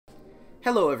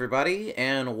Hello everybody,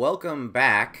 and welcome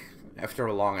back, after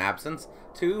a long absence,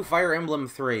 to Fire Emblem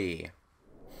 3.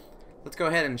 Let's go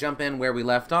ahead and jump in where we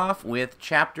left off with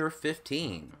Chapter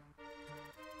 15.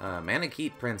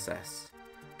 Manakete Princess.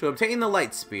 To obtain the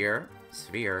Light Sphere,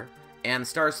 and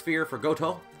Star Sphere for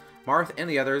Goto, Marth and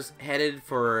the others headed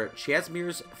for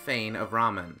Chasmir's Fane of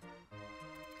Ramen.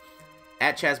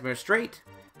 At Chasmir Strait,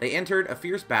 they entered a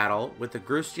fierce battle with the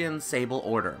Grustian Sable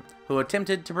Order, who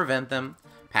attempted to prevent them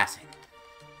passing.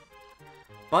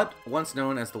 But, once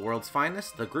known as the world's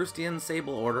finest, the Grustian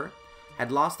Sable Order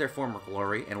had lost their former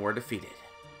glory and were defeated.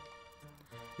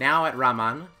 Now at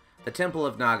Raman, the Temple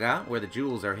of Naga, where the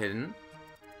jewels are hidden,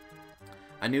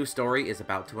 a new story is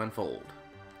about to unfold.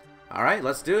 Alright,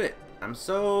 let's do it. I'm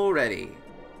so ready.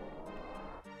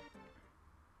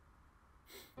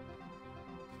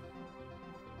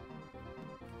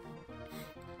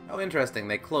 Oh, interesting.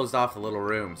 They closed off the little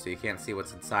room, so you can't see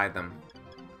what's inside them.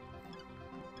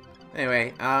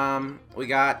 Anyway, we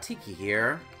got Tiki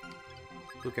here,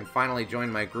 who can finally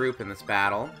join my group in this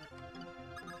battle.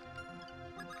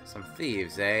 Some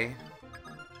thieves, eh?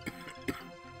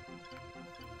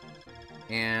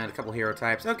 And a couple hero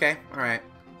types. Okay, alright.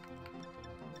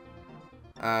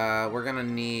 We're gonna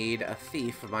need a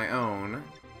thief of my own.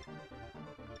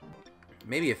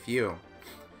 Maybe a few.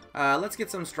 Let's get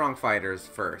some strong fighters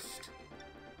first.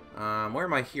 Where are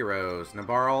my heroes?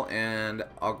 Nabarl and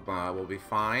Ogma will be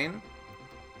fine.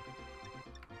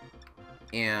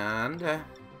 And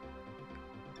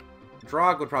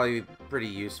Drog would probably be pretty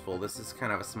useful. This is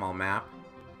kind of a small map.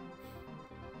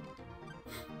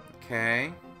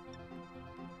 Okay.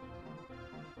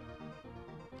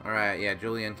 Alright, yeah,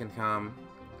 Julian can come.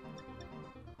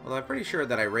 Although I'm pretty sure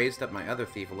that I raised up my other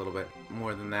thief a little bit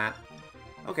more than that.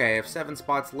 Okay, I have 7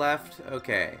 spots left.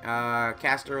 Okay,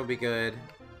 Caster will be good.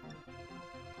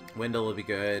 Wendell will be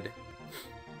good.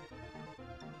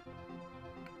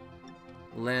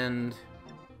 Lind.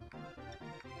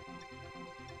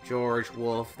 George,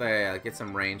 Wolf. They get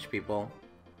some range people.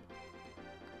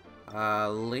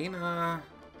 Lena.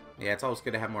 Yeah, it's always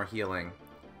good to have more healing.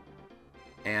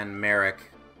 And Merrick.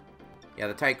 Yeah,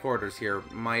 the tight quarters here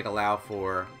might allow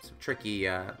for some tricky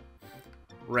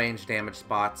range damage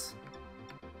spots.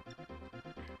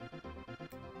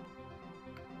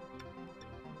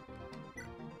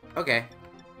 Okay.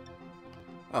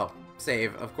 Oh,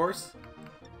 save, of course.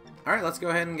 Alright, let's go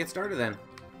ahead and get started then.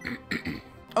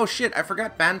 Oh shit, I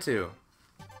forgot Bantu.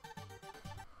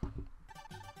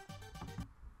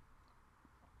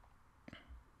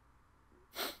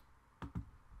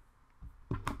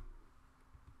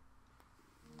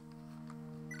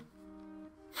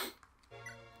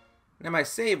 Now my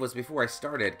save was before I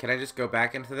started. Can I just go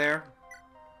back into there?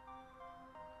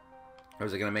 Or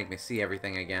is it going to make me see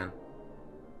everything again?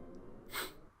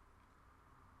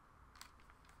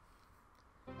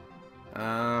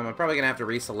 I'm probably going to have to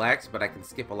reselect, but I can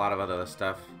skip a lot of other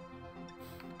stuff.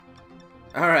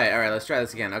 Alright, let's try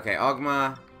this again. Okay,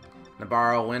 Ogma,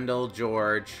 Nabarro, Wendell,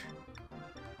 George,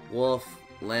 Wolf,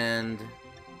 Lind.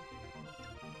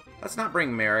 Let's not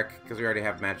bring Merrick, because we already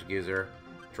have Magic User.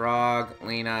 Drog,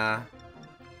 Lena,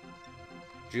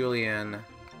 Julian.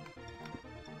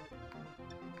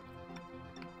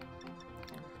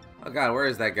 Oh god, where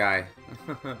is that guy?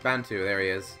 Bantu, there he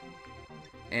is.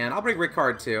 And I'll bring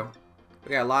Ricard too. We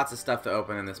got lots of stuff to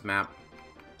open in this map.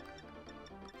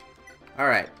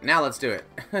 Alright, now let's do it.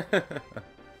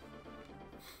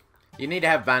 You need to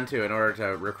have Bantu in order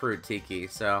to recruit Tiki,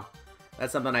 so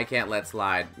that's something I can't let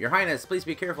slide. Your Highness, please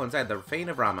be careful inside the Fane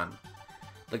of Raman.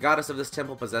 The goddess of this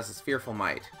temple possesses fearful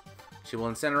might. She will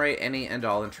incinerate any and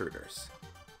all intruders.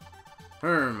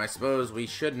 I suppose we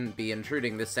shouldn't be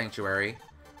intruding this sanctuary,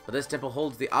 but this temple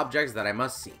holds the objects that I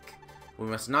must seek. We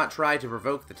must not try to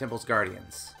provoke the temple's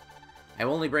guardians. I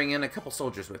will only bring in a couple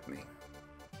soldiers with me.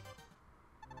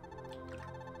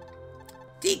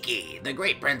 Tiki, the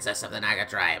great princess of the Naga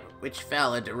tribe, which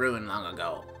fell into ruin long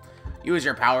ago. Use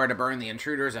your power to burn the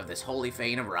intruders of this holy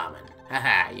fane of Raman.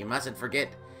 Haha, you mustn't forget,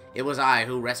 it was I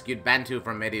who rescued Bantu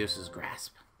from Medeus's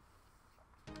grasp.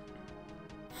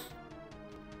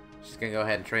 She's gonna go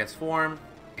ahead and transform.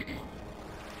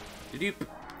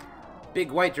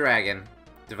 Big white dragon.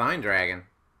 Divine dragon.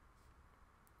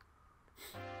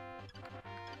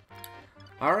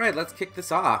 Alright, let's kick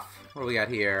this off. What do we got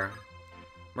here?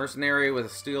 Mercenary with a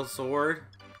steel sword.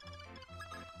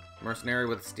 Mercenary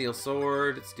with a steel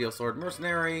sword. Steel sword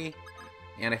mercenary.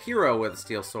 And a hero with a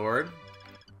steel sword.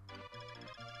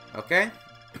 Okay.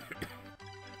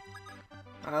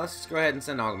 Let's just go ahead and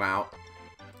send Ogma out.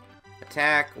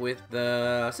 Attack with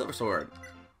the silver sword.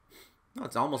 Oh,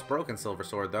 it's almost broken silver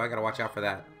sword, though. I gotta watch out for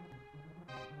that.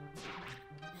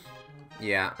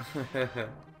 Yeah.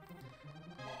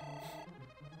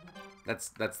 That's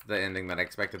the ending that I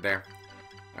expected there.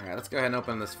 Alright, let's go ahead and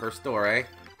open this first door, eh?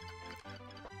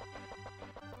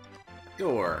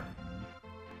 Door.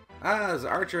 Ah, there's an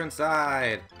archer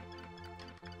inside.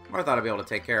 Marth ought to be able to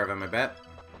take care of him, I bet.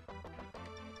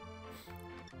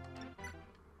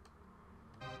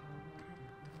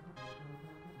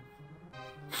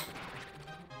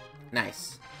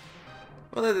 Nice.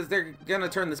 Well, they're gonna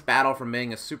turn this battle from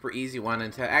being a super easy one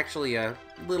into actually a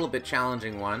little bit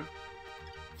challenging one.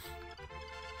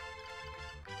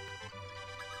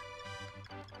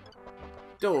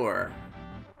 Door.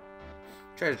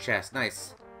 Treasure chest,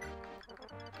 nice.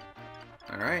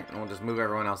 Alright, and we'll just move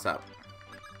everyone else up.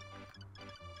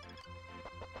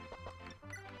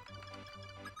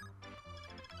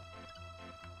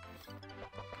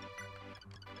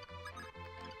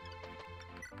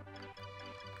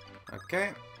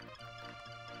 Okay.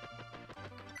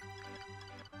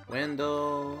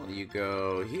 Wendell, you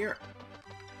go here.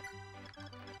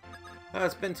 Oh,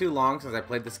 it's been too long since I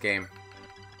played this game.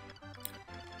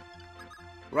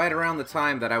 Right around the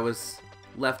time that I was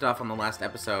left off on the last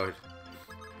episode,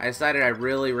 I decided I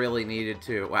really needed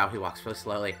to... Wow, he walks really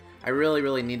slowly. I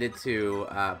really needed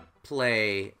to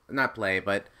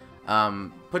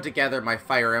put together my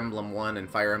Fire Emblem 1 and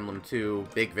Fire Emblem 2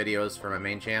 big videos for my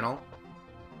main channel.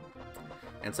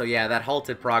 And so yeah, that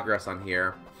halted progress on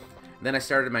here. Then I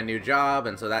started my new job,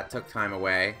 and so that took time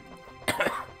away.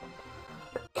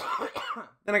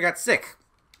 Then I got sick,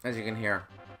 as you can hear.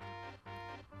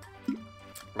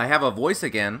 I have a voice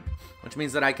again, which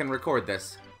means that I can record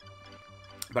this.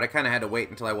 But I kind of had to wait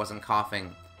until I wasn't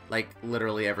coughing, like,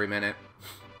 literally every minute.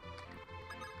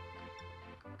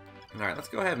 Alright, let's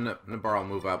go ahead and Nabarro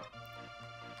move up.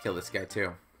 Kill this guy,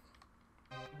 too.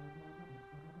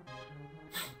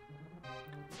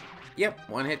 Yep,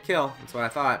 one-hit kill. That's what I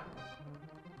thought.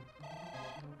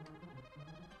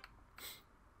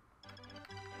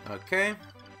 Okay.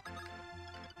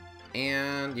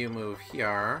 And you move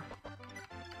here.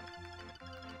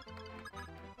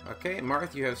 Okay,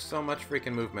 Marth, you have so much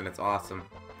freaking movement. It's awesome.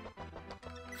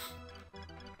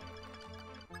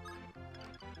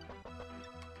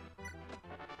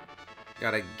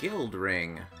 Got a guild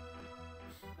ring.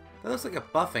 That looks like a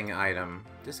buffing item.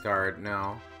 Discard,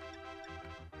 no.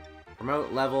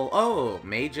 Promote level. Oh,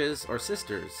 mages or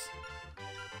sisters.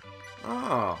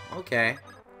 Oh, okay.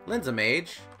 Lynn's a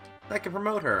mage. That can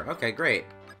promote her. Okay, great.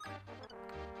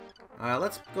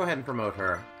 Let's go ahead and promote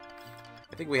her.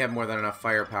 I think we have more than enough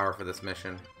firepower for this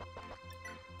mission.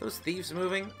 Those thieves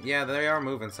moving? Yeah, they are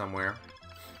moving somewhere.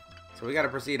 So we gotta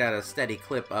proceed at a steady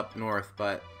clip up north,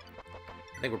 but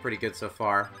I think we're pretty good so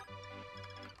far.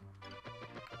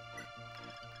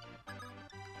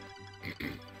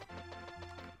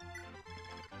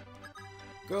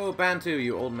 Go, Bantu,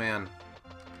 you old man.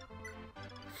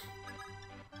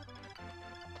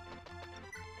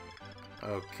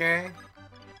 Okay.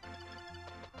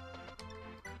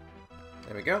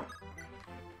 There we go.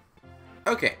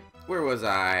 Okay, where was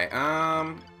I?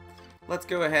 Let's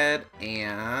go ahead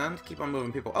and keep on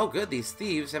moving people. Oh, good, these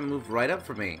thieves have moved right up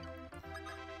for me.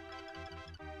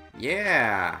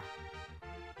 Yeah.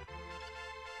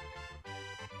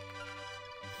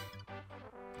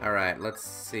 Alright, let's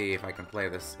see if I can play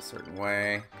this a certain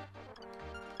way.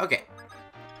 Okay.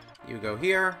 You go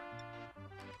here.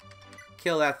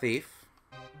 Kill that thief.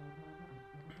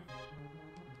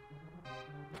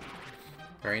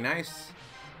 Very nice.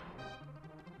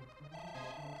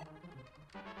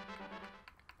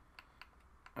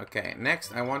 Okay,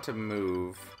 next I want to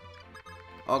move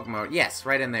Ogmo. Yes,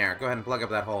 right in there. Go ahead and plug up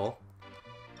that hole.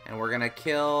 And we're gonna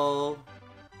kill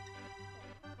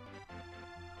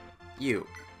you.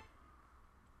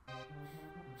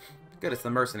 Good, it's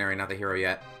the mercenary, not the hero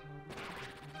yet.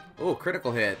 Oh,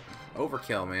 critical hit.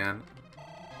 Overkill, man.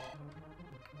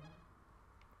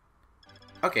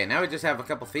 Okay, now we just have a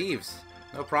couple thieves.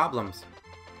 No problems.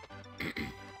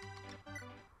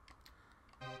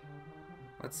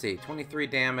 Let's see, 23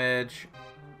 damage.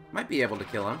 Might be able to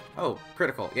kill him. Oh,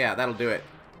 critical. Yeah, that'll do it.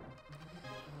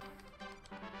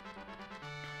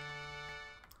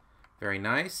 Very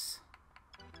nice.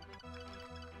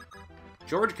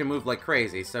 George can move like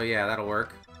crazy, so yeah, that'll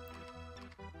work.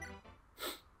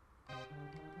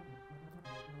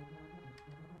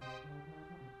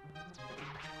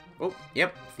 Oh,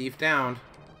 yep, thief downed.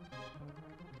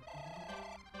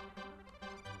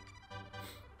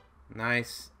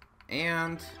 Nice.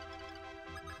 And...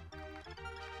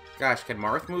 gosh, can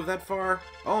Marth move that far?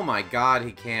 Oh my god,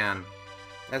 he can.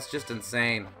 That's just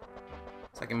insane.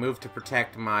 So I can move to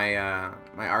protect my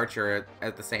my archer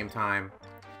at the same time.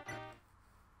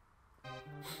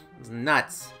 It's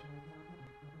nuts.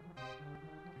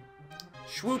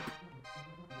 Swoop.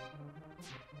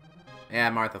 Yeah,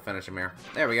 Marth will finish him here.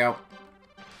 There we go.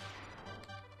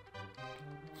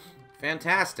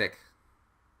 Fantastic.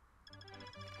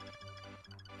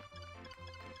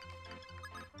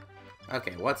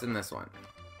 Okay, what's in this one?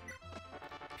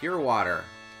 Pure water.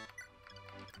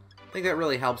 I think that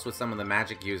really helps with some of the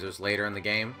magic users later in the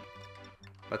game.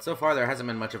 But so far there hasn't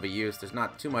been much of a use. There's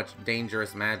not too much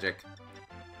dangerous magic.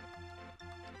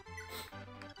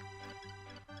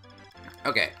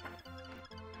 Okay.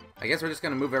 I guess we're just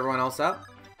gonna move everyone else up.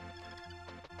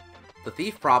 The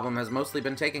thief problem has mostly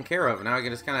been taken care of. Now I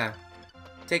can just kind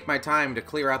of take my time to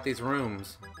clear out these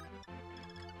rooms.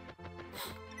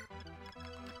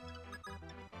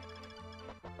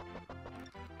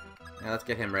 Now let's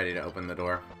get him ready to open the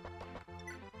door.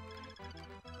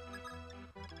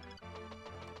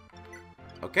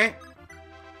 Okay.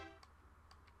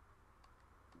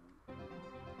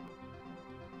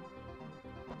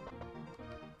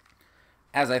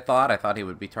 As I thought he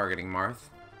would be targeting Marth.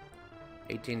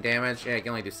 18 damage. Yeah, I can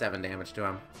only do 7 damage to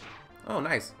him. Oh,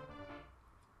 nice.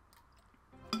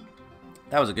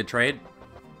 That was a good trade.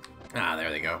 Ah, there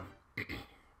they go.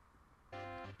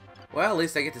 Well, at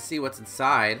least I get to see what's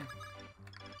inside.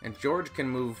 And George can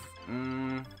move...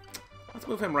 let's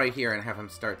move him right here and have him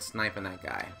start sniping that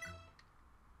guy.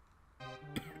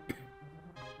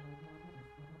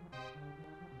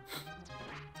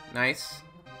 Nice.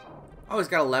 Oh, he's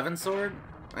got 11 sword?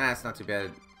 Ah, it's not too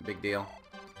bad. Big deal.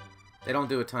 They don't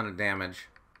do a ton of damage.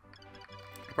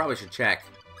 I probably should check.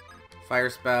 Fire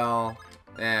spell.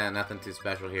 Eh, nothing too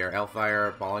special here.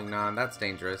 Hellfire, Balling Non. That's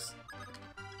dangerous.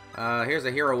 Here's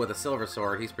a hero with a silver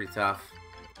sword. He's pretty tough.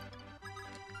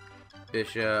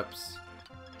 Bishops.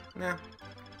 Nah.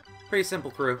 Pretty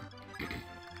simple crew.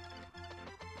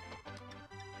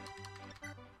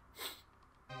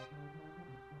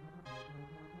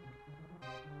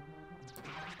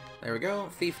 There we go.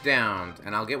 Thief downed.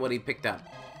 And I'll get what he picked up.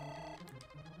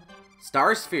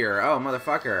 Star Sphere. Oh,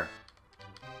 motherfucker.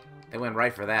 They went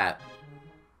right for that.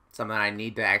 Something I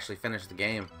need to actually finish the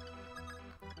game.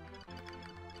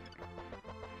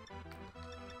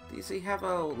 Does he have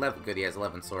a 11? Good, he has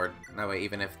 11 sword. That way,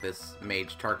 even if this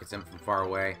mage targets him from far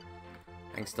away,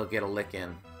 I can still get a lick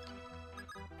in.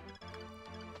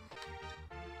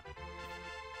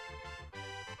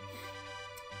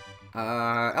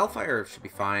 Hellfire should be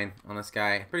fine on this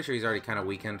guy. Pretty sure he's already kind of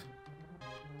weakened.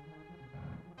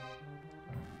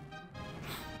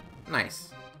 Nice.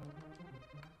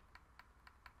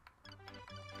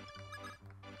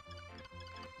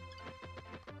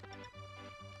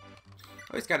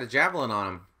 Oh, he's got a javelin on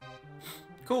him.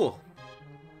 Cool.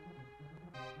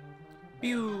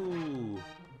 Pew!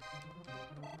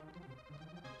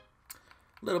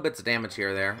 Little bits of damage here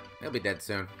or there. He'll be dead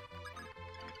soon.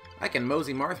 I can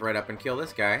mosey Marth right up and kill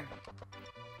this guy.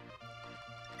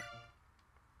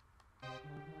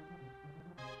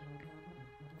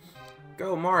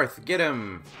 Go, Marth! Get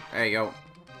him! There you go.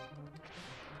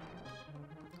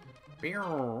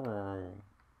 Pew!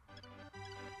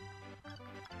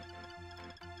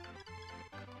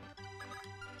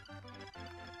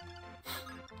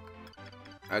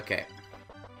 Okay.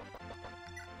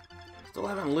 Still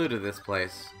haven't looted this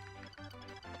place.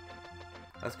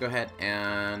 Let's go ahead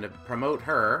and promote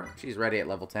her. She's ready at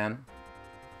level 10.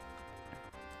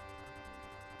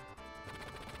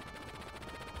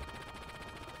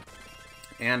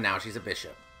 And now she's a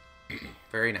bishop.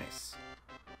 Very nice.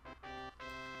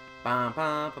 Bum,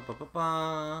 bum, bum, bum, bum,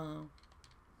 bum.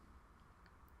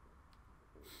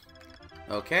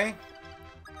 Okay.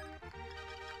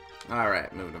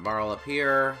 Alright, moving Navarro up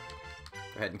here. Go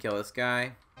ahead and kill this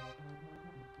guy.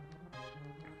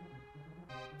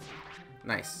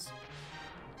 Nice.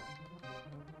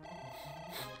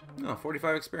 Oh,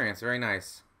 45 experience. Very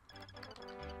nice.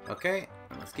 Okay,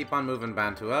 let's keep on moving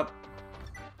Bantu up.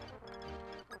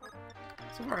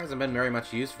 So far hasn't been very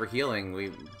much use for healing.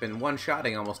 We've been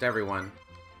one-shotting almost everyone.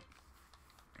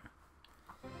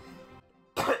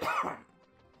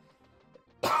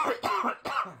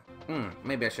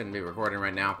 Maybe I shouldn't be recording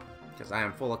right now, because I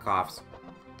am full of coughs.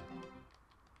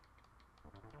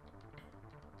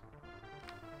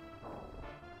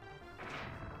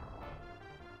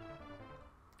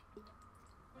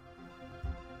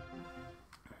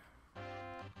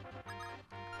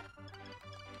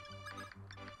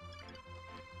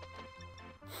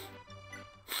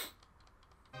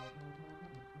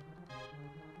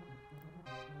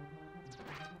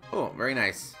 Oh, very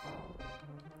nice.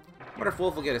 I wonder if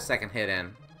Wolf will get a second hit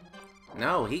in.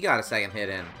 No, he got a second hit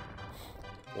in.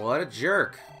 What a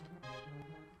jerk.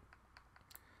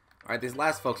 Alright, these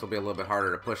last folks will be a little bit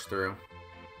harder to push through.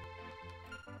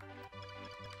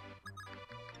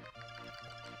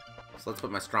 So let's put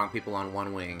my strong people on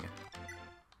one wing.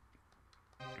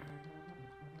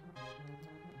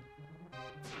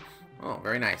 Oh,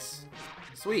 very nice.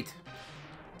 Sweet.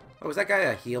 Oh, is that guy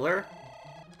a healer?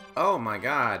 Oh my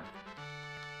god.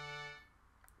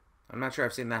 I'm not sure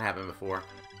I've seen that happen before.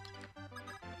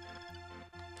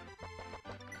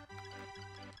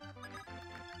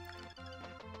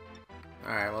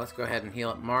 Alright, well, let's go ahead and heal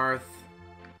up Marth.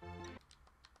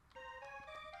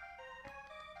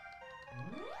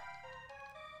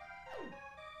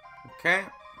 Okay.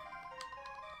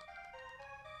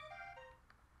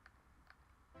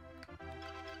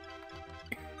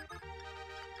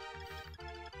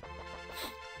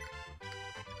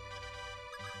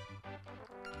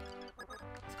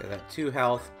 Let's get that 2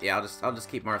 health. Yeah, I'll just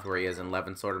keep Marth where he is and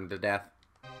Levin sword him to death.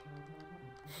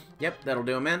 Yep, that'll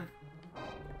do him in.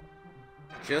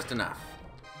 Just enough.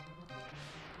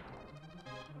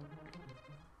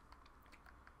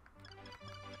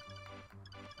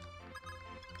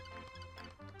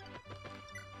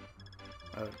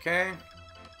 Okay.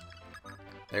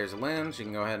 There's Lynn. She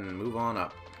can go ahead and move on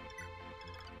up.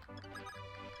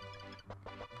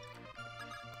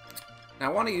 Now,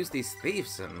 I want to use these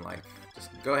thieves and, like,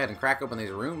 just go ahead and crack open these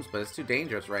rooms, but it's too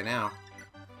dangerous right now.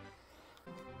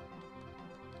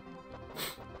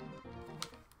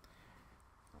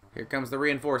 Here comes the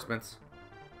reinforcements.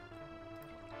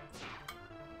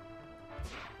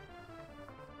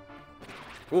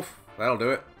 Oof, that'll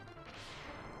do it.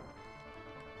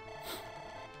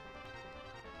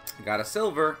 Got a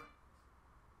silver.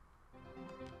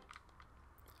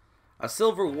 A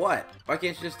silver what? Why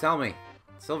can't you just tell me?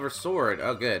 Silver sword.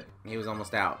 Oh, good. He was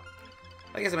almost out.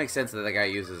 I guess it makes sense that that guy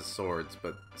uses swords,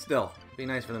 but still, it'd be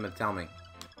nice for them to tell me.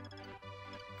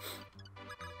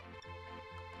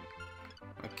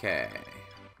 Okay.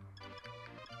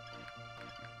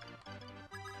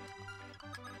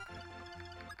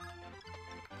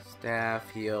 Staff,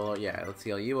 heal. Yeah, let's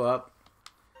heal you up.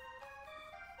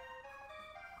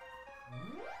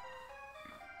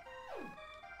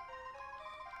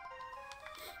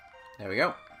 There we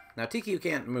go. Now, TQ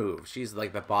can't move. She's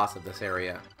like the boss of this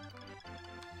area.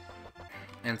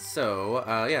 And so,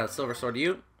 yeah, silver sword to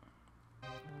you.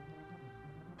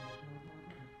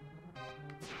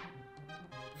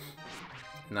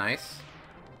 Nice.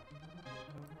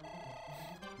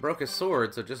 Broke his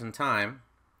sword, so just in time.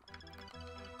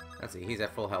 Let's see, he's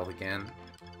at full health again.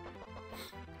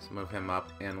 Let's move him up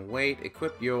and wait.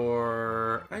 Equip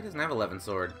your... Oh, he doesn't have 11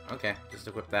 sword. Okay, just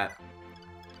equip that.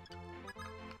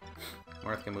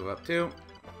 Marth can move up too.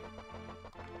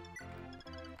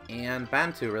 And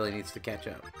Bantu really needs to catch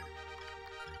up.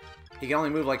 He can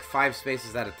only move like 5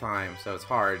 spaces at a time, so it's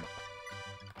hard.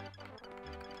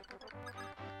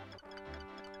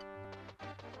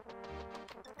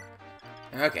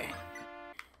 Okay.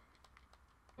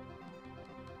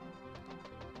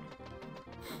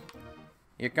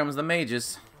 Here comes the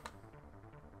mages.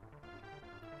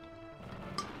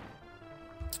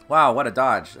 Wow, what a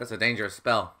dodge. That's a dangerous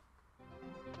spell.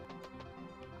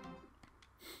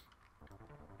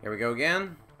 Here we go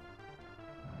again.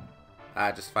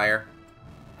 Just fire.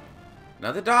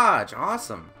 Another dodge.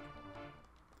 Awesome.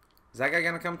 Is that guy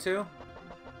gonna come too?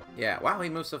 Yeah. Wow, he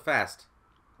moves so fast.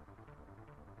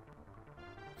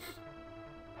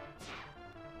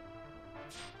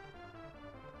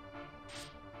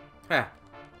 Huh.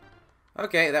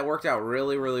 Okay, that worked out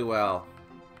really, really well.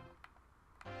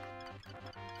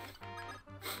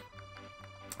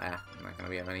 Not gonna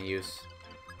be of any use.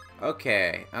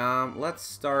 Okay, let's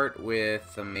start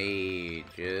with the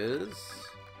mages.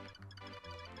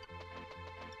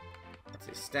 Let's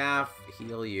see, staff,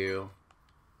 heal you.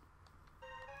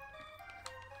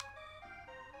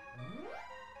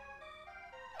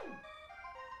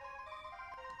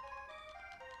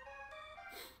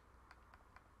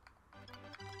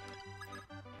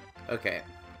 Okay.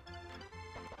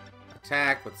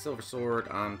 Attack with silver sword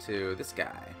onto this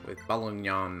guy with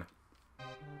Balugnon.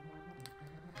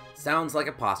 Sounds like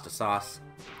a pasta sauce.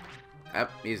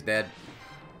 Yep, he's dead.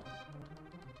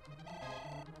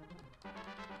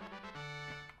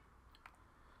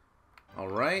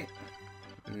 Alright.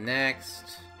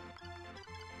 Next.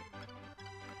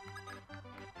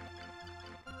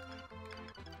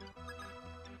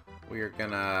 We're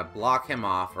gonna block him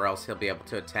off, or else he'll be able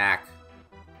to attack.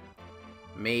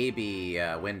 Maybe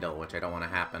Wendell, which I don't want to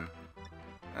happen.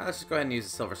 Let's just go ahead and use the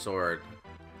silver sword.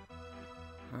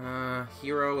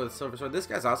 Hero with a silver sword. This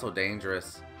guy's also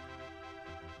dangerous.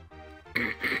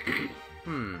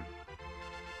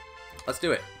 Let's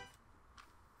do it.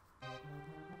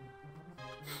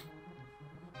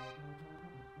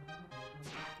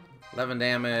 11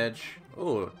 damage.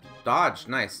 Ooh, dodge.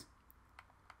 Nice.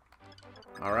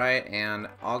 Alright, and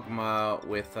Ogma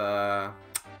with,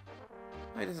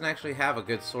 he doesn't actually have a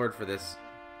good sword for this.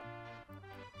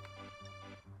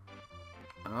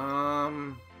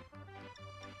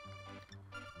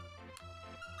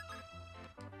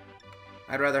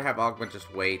 I'd rather have Ogma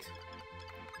just wait.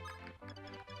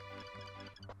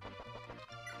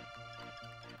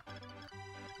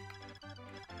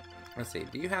 Let's see,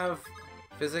 do you have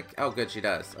Physic? Oh, good, she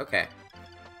does. Okay.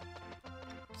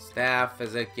 Staff,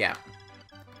 Physic, yeah.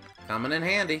 Coming in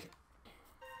handy.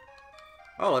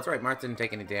 Oh, that's right, Marth didn't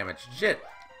take any damage. Shit!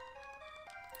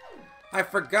 I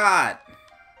forgot!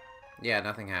 Yeah,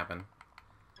 nothing happened.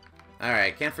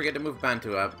 Alright, can't forget to move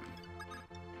Bantu up.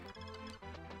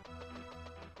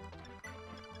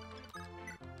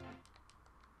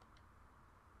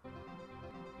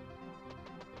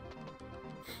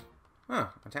 Huh,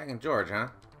 attacking George, huh?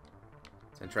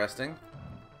 It's interesting.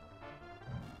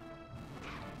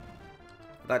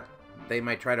 I thought they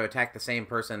might try to attack the same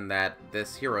person that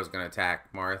this hero's gonna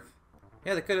attack, Marth.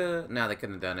 Yeah, they could've... No, they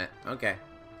couldn't have done it. Okay.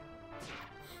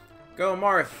 Go,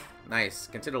 Marth! Nice.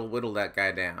 Consider to whittle that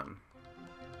guy down.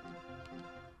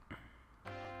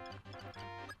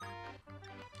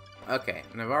 Okay,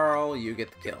 Navarro, you get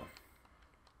the kill.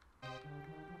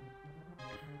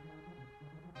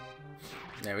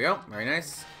 There we go. Very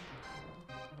nice.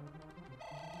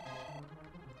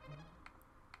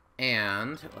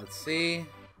 And, let's see.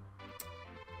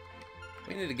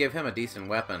 We need to give him a decent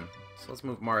weapon. So let's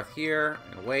move Marth here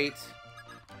and wait.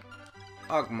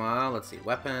 Ogma, let's see.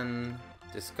 Weapon,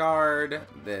 discard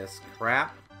this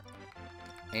crap.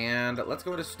 And let's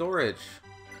go to storage.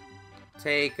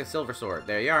 Take a silver sword.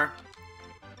 There you are.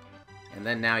 And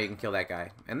then now you can kill that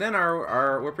guy. And then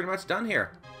we're pretty much done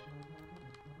here.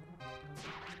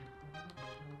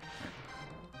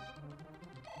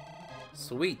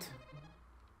 Sweet.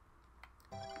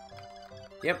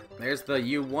 Yep, there's the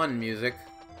U1 music.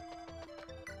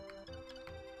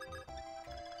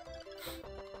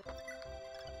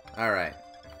 Alright.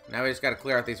 Now we just gotta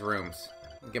clear out these rooms.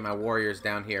 Get my warriors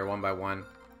down here one by one.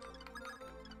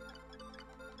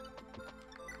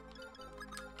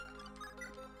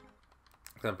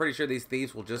 Because I'm pretty sure these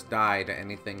thieves will just die to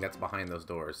anything that's behind those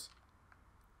doors.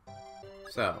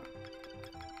 So.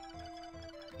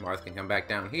 Marth can come back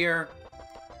down here.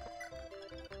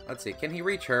 Let's see, can he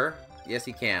reach her? Yes,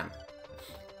 he can.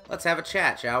 Let's have a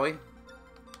chat, shall we?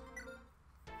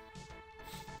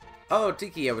 Oh,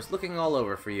 Tiki, I was looking all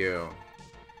over for you.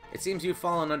 It seems you've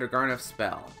fallen under Garneff's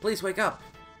spell. Please wake up.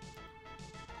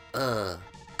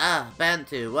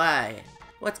 Bantu, why?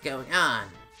 What's going on?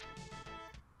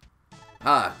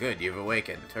 Ah, good, you've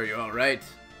awakened. Are you alright?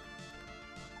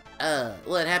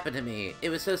 What happened to me? It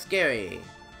was so scary.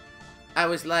 It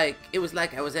was like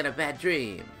I was in a bad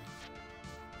dream.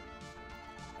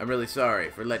 I'm really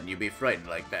sorry for letting you be frightened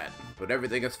like that, but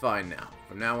everything is fine now.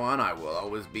 From now on, I will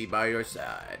always be by your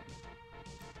side.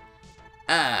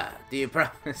 Do you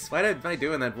promise? Why am I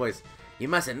doing that voice? You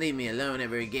mustn't leave me alone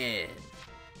ever again.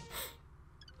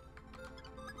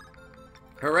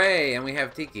 Hooray! And we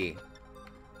have Tiki.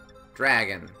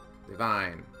 Dragon.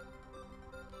 Divine.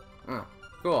 Oh,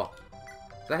 cool.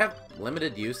 Does that have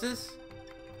limited uses?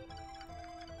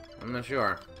 I'm not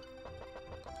sure.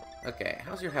 Okay,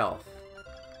 how's your health?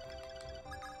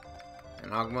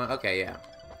 And Ogma? Okay, yeah.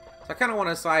 So I kind of want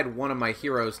to assign one of my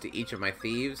heroes to each of my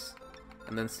thieves,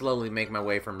 and then slowly make my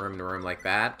way from room to room like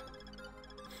that.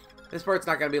 This part's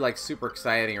not going to be, like, super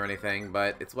exciting or anything,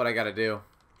 but it's what I got to do.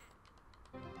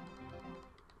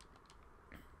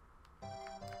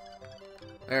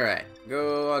 Alright,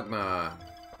 go Ogma.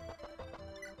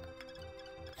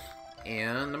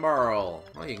 And Marl.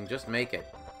 Well, you can just make it.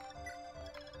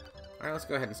 Alright, let's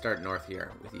go ahead and start north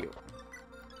here with you.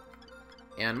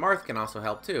 And Marth can also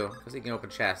help too, because he can open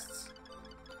chests.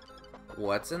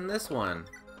 What's in this one?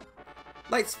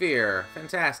 Light Sphere!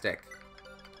 Fantastic.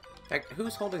 In fact,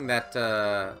 who's holding that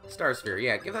Star Sphere?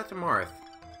 Yeah, give that to Marth.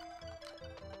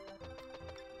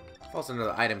 Falls into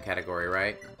the item category,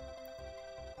 right?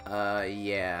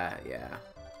 Yeah.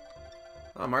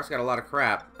 Oh, Marth's got a lot of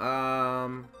crap.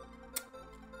 I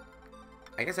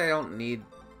guess I don't need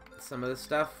some of this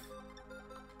stuff.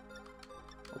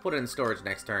 We'll put it in storage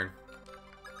next turn.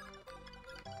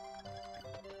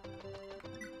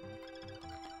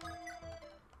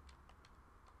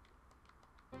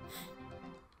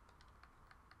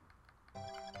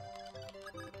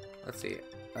 Let's see.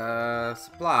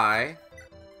 Supply.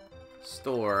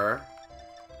 Store.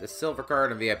 The silver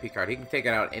card and VIP card. He can take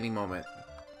it out any moment.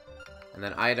 And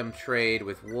then item trade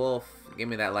with Wolf. Give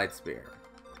me that light spear.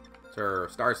 Or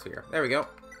Star Sphere. There we go.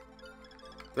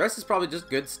 The rest is probably just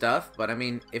good stuff, but I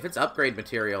mean, if it's upgrade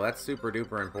material, that's super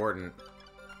duper important.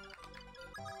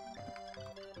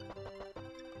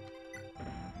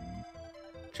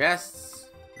 Chests.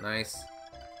 Nice.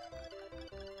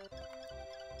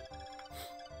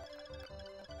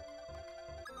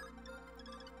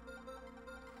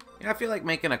 Yeah, I feel like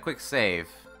making a quick save.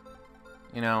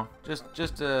 You know, just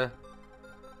just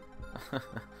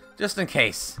in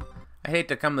case. I hate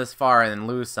to come this far and then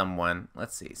lose someone.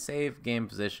 Let's see. Save game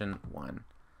position 1.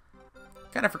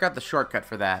 Kind of forgot the shortcut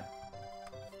for that.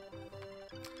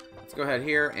 Let's go ahead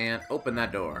here and open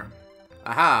that door.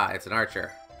 Aha! It's an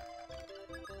archer.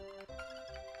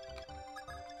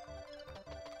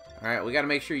 Alright, we gotta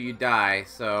make sure you die,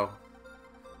 so...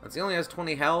 Let's see, he only has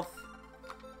 20 health.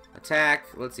 Attack,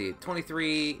 let's see,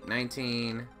 23,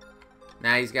 19...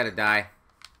 Nah, he's gotta die.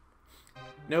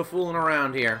 No fooling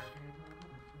around here.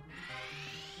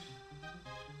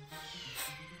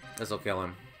 This'll kill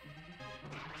him.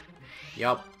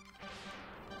 Yup.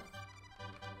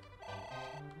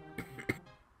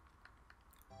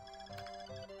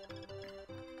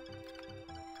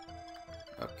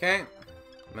 Okay.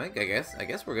 I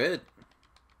guess we're good.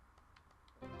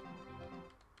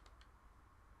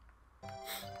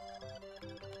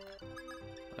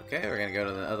 Okay, we're gonna go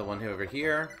to the other one over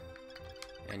here.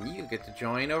 And you get to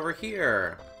join over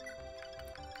here.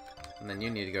 And then you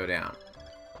need to go down.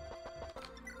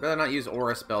 I'd rather not use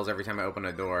aura spells every time I open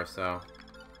a door, so...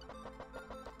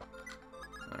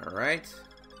 Alright.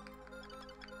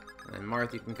 And then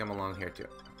Marth, you can come along here too.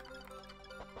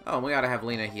 Oh, we gotta have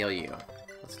Lena heal you.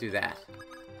 Let's do that.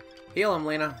 Heal him,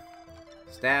 Lena.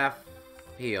 Staff,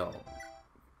 heal.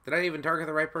 Did I even target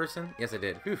the right person? Yes, I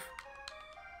did. Whew.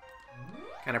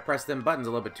 Kind of pressed them buttons a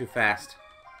little bit too fast.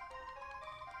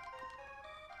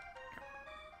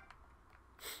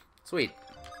 Sweet.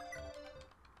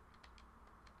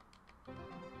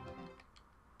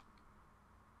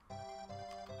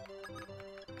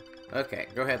 Okay,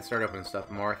 go ahead and start opening stuff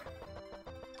more.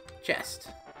 Chest.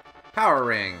 Power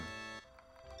ring.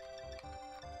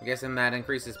 I'm guessing that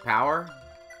increases power?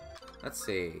 Let's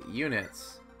see.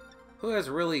 Units. Who has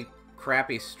really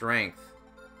crappy strength?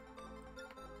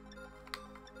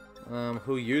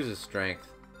 Who uses strength?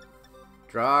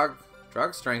 Drog?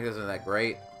 Drog's strength isn't that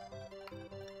great.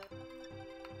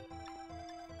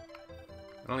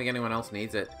 I don't think anyone else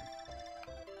needs it.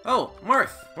 Oh,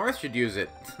 Marth! Marth should use it.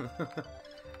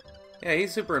 Yeah,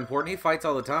 he's super important. He fights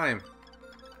all the time.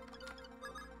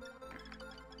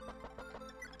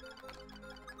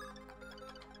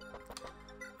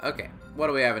 Okay, what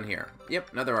do we have in here?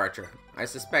 Yep, another archer. I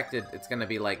suspected it's gonna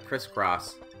be like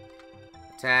crisscross.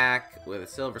 Attack with a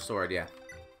silver sword, yeah.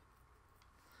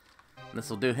 This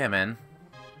will do him in.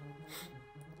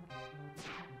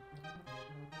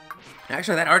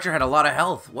 Actually, that archer had a lot of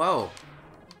health. Whoa.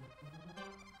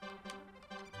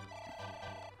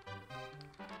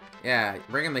 Yeah,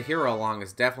 bringing the hero along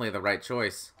is definitely the right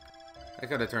choice. That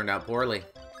could have turned out poorly.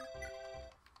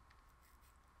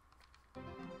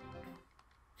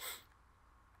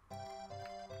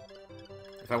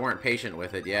 If I weren't patient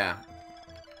with it, yeah.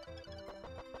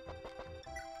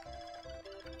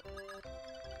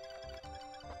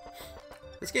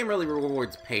 This game really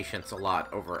rewards patience a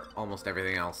lot over almost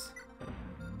everything else.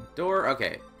 Door,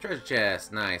 okay. Treasure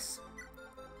chest, nice.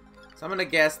 So I'm gonna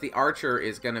guess the archer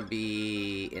is gonna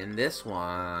be in this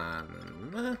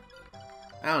one.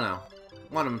 I don't know.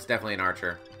 One of them's definitely an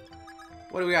archer.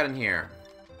 What do we got in here?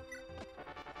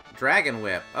 Dragon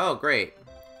whip. Oh, great.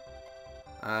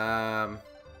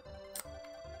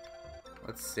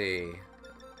 Let's see.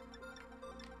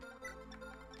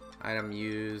 Item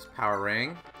use power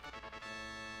ring.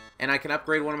 And I can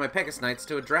upgrade one of my Pegasus Knights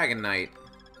to a Dragon Knight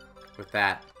with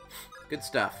that. Good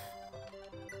stuff.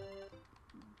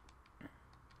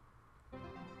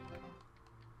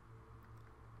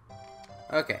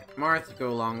 Okay, Marth, you go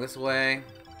along this way.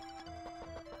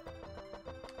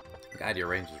 God, your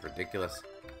range is ridiculous.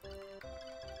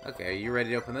 Okay, are you ready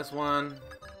to open this one?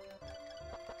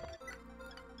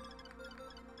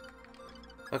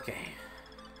 Okay.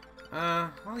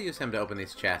 I'll use him to open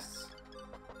these chests.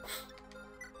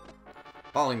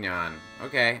 Polignon.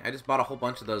 Okay, I just bought a whole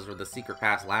bunch of those with the secret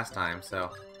pass last time,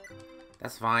 so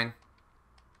that's fine.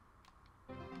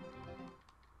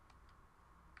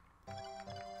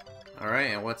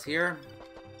 Alright, and what's here?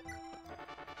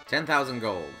 10,000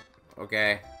 gold.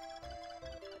 Okay.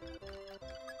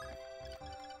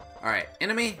 Alright,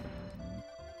 enemy?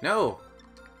 No!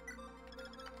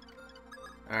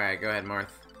 Alright, go ahead, Marth.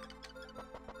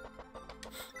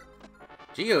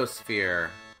 Geosphere.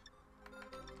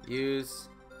 Use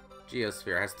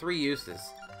Geosphere. Has 3 uses.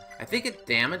 I think it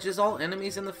damages all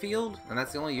enemies in the field, and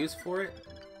that's the only use for it.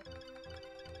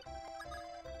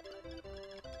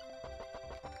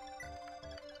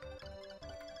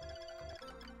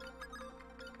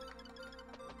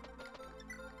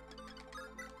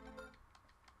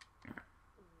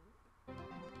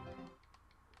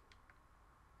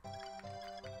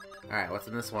 Alright, what's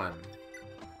in this one?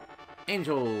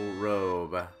 Angel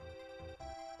Robe.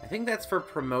 I think that's for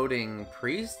promoting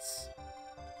priests?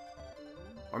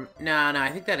 Or, no, I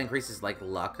think that increases, like,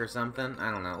 luck or something.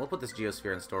 I don't know. We'll put this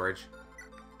geosphere in storage.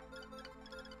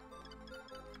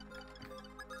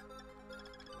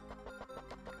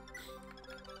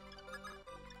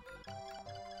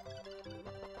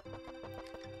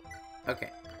 Okay.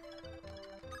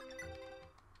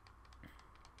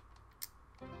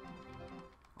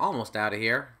 Almost out of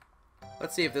here.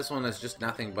 Let's see if this one is just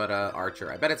nothing but a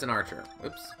archer. I bet it's an archer.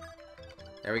 Oops.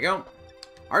 There we go.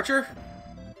 Archer?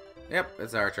 Yep,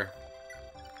 it's archer.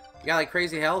 You got like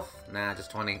crazy health? Nah, just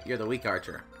 20. You're the weak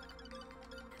archer.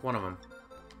 One of them.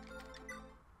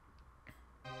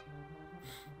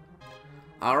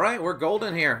 Alright, we're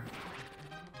golden here.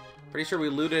 Pretty sure we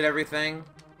looted everything.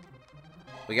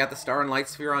 We got the star and light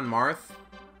sphere on Marth.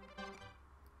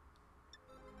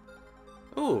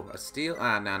 Ooh, a steel... no.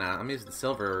 I'm using the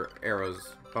silver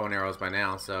arrows, bow and arrows by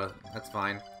now, so that's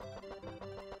fine.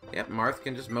 Yep, Marth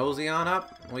can just mosey on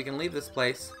up. We can leave this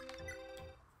place.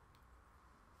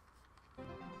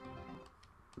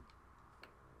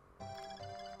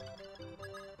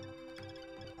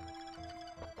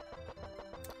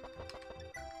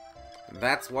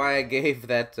 That's why I gave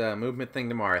that movement thing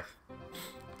to Marth.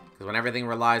 Because when everything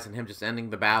relies on him just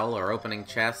ending the battle or opening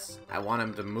chests, I want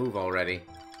him to move already.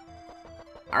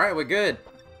 Alright, we're good.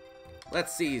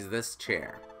 Let's seize this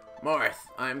chair. Marth,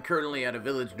 I am currently at a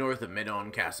village north of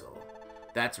Midon Castle.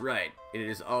 That's right, it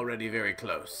is already very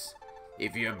close.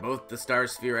 If you have both the Star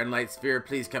Sphere and Light Sphere,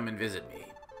 please come and visit me.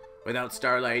 Without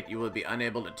Starlight, you will be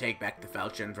unable to take back the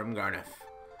falchion from Garneth.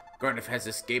 Garneth has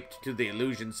escaped to the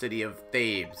illusion city of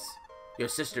Thebes. Your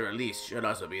sister Elise should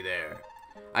also be there.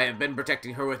 I have been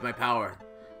protecting her with my power,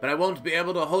 but I won't be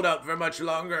able to hold out for much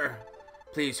longer.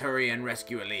 Please hurry and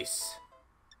rescue Elise.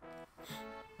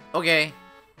 Okay.